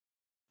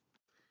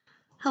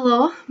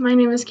Hello, my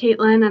name is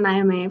Caitlin and I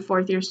am a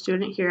fourth year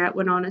student here at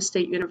Winona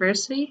State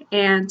University,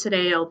 and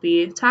today I'll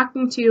be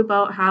talking to you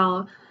about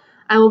how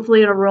I will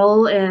play a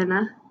role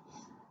in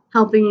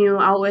helping you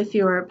out with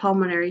your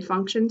pulmonary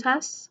function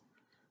tests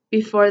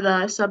before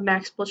the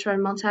sub-maximal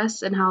treadmill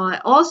test, and how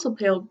I also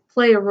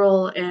play a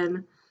role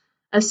in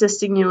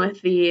assisting you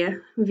with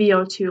the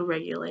VO2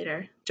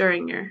 regulator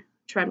during your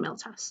treadmill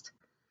test.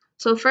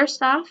 So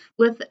first off,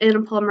 within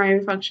a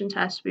pulmonary function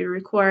test, we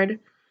record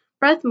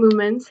breath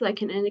movements that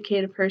can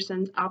indicate a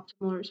person's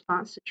optimal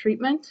response to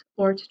treatment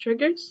or to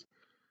triggers.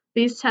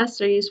 These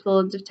tests are useful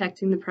in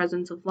detecting the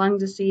presence of lung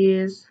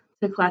disease,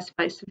 to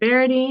classify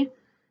severity,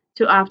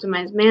 to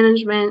optimize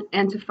management,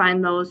 and to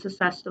find those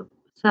susceptible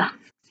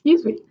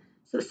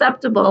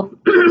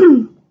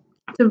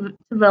to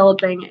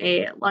developing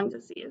a lung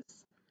disease.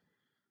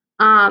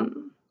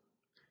 To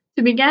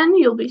begin,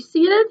 you'll be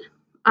seated.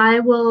 I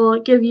will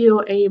give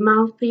you a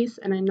mouthpiece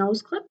and a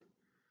nose clip.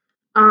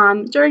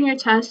 During your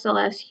test, I'll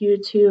ask you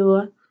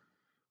to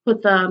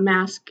put the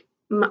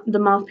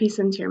mouthpiece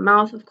into your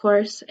mouth, of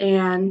course,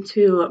 and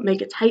to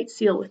make a tight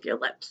seal with your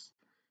lips,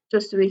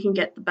 just so we can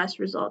get the best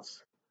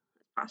results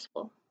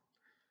possible.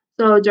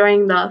 So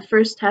during the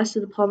first test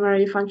of the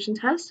pulmonary function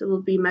test, it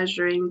will be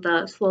measuring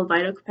the slow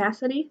vital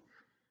capacity.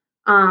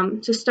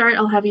 To start,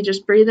 I'll have you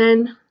just breathe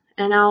in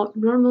and out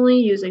normally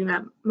using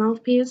that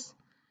mouthpiece.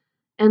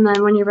 And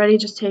then when you're ready,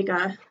 just take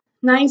a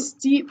nice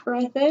deep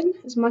breath in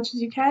as much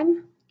as you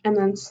can, and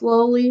then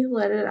slowly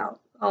let it out,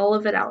 all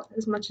of it out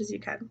as much as you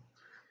can.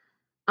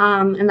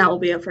 And that will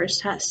be a first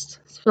test.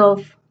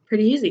 So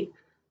pretty easy.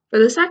 For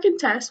the second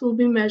test, we'll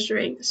be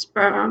measuring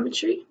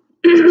spirometry.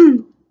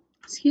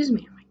 Excuse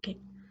me.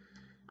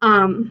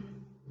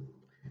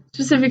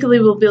 Specifically,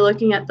 we'll be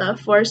looking at the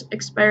forced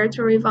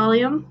expiratory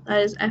volume,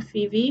 that is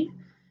FEV,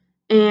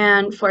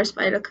 and forced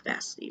vital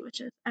capacity,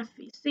 which is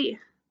FVC.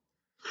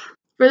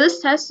 For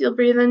this test, you'll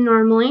breathe in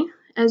normally,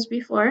 as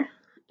before,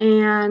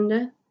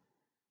 and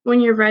when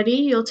you're ready,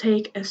 you'll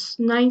take a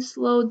nice,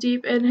 slow,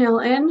 deep inhale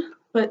in,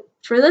 but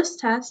for this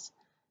test,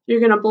 you're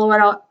going to blow it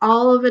out,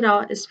 all of it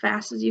out, as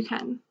fast as you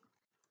can.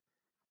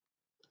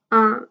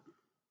 And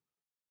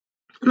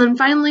then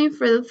finally,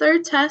 for the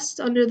third test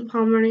under the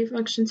pulmonary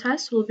function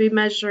test, we'll be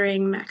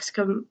measuring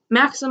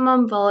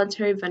maximum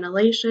voluntary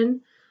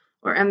ventilation,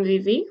 or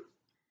MVV.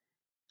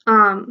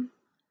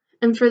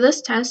 And for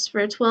this test,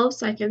 for 12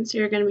 seconds,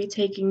 you're going to be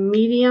taking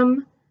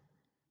medium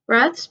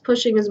breaths,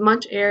 pushing as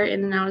much air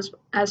in and out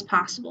as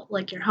possible,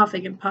 like you're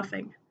huffing and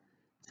puffing.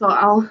 So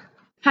I'll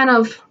kind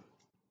of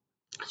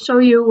show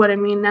you what I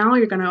mean now.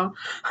 You're going to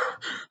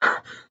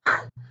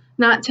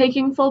not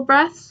taking full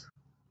breaths,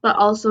 but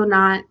also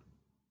not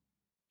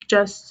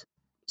just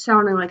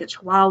sounding like a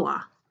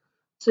chihuahua.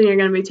 So you're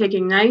going to be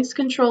taking nice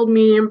controlled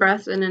medium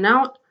breaths in and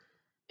out,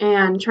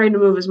 and trying to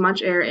move as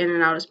much air in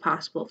and out as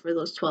possible for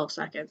those 12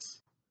 seconds.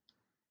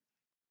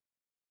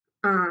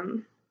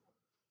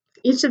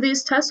 Each of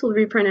these tests will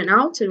be printed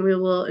out, and we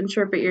will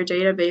interpret your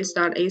data based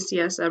on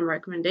ACSM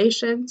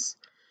recommendations.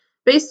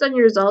 Based on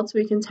your results,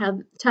 we can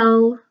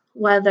tell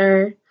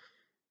whether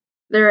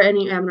there are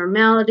any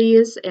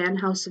abnormalities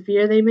and how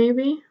severe they may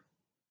be.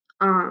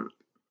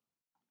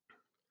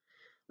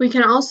 We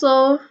can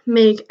also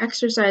make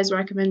exercise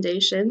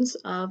recommendations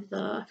of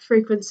the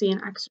frequency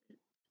and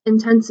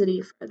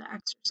intensity for the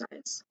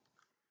exercise.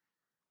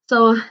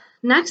 So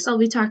next, I'll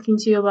be talking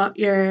to you about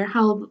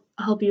how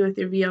I'll help you with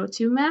your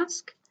VO2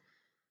 mask.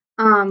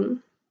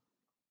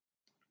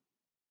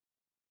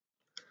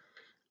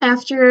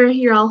 After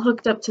you're all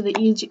hooked up to the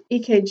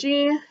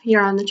EKG,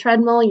 you're on the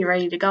treadmill, you're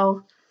ready to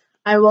go,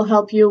 I will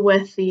help you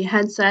with the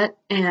headset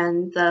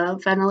and the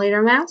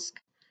ventilator mask.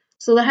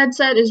 So the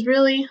headset is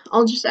really,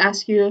 I'll just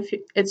ask you if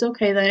it's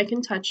okay that I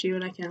can touch you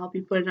and I can help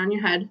you put it on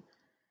your head.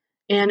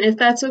 And if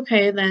that's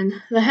okay, then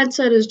the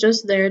headset is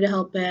just there to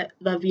help the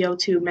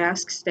VO2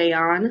 mask stay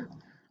on.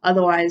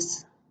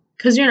 Otherwise,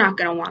 because you're not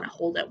going to want to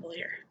hold it while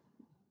you're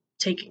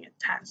taking a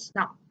test.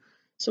 No.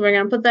 So we're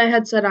going to put that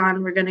headset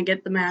on, we're going to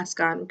get the mask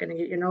on, we're going to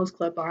get your nose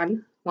clip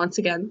on once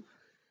again.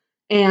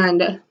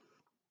 And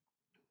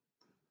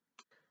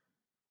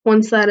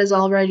once that is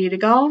all ready to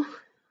go,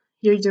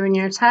 you're doing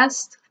your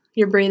test,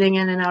 you're breathing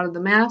in and out of the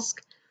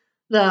mask.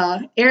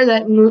 The air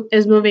that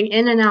is moving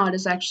in and out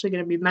is actually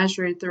going to be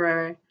measured through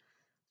our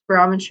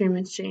spirometry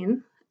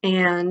machine.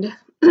 And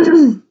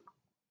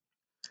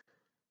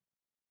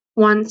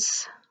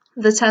once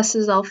the test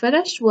is all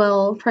finished,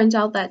 we'll print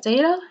out that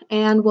data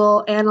and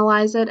we'll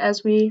analyze it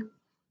as we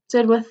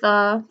did with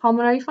the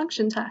pulmonary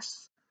function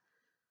tests.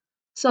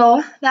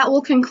 So that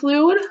will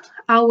conclude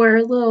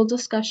our little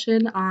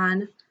discussion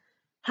on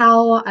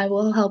how I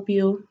will help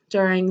you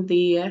during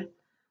the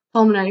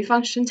pulmonary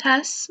function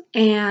tests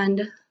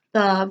and the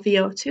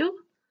VO2.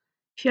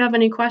 If you have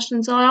any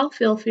questions at all,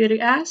 feel free to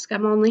ask.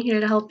 I'm only here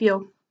to help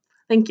you.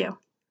 Thank you.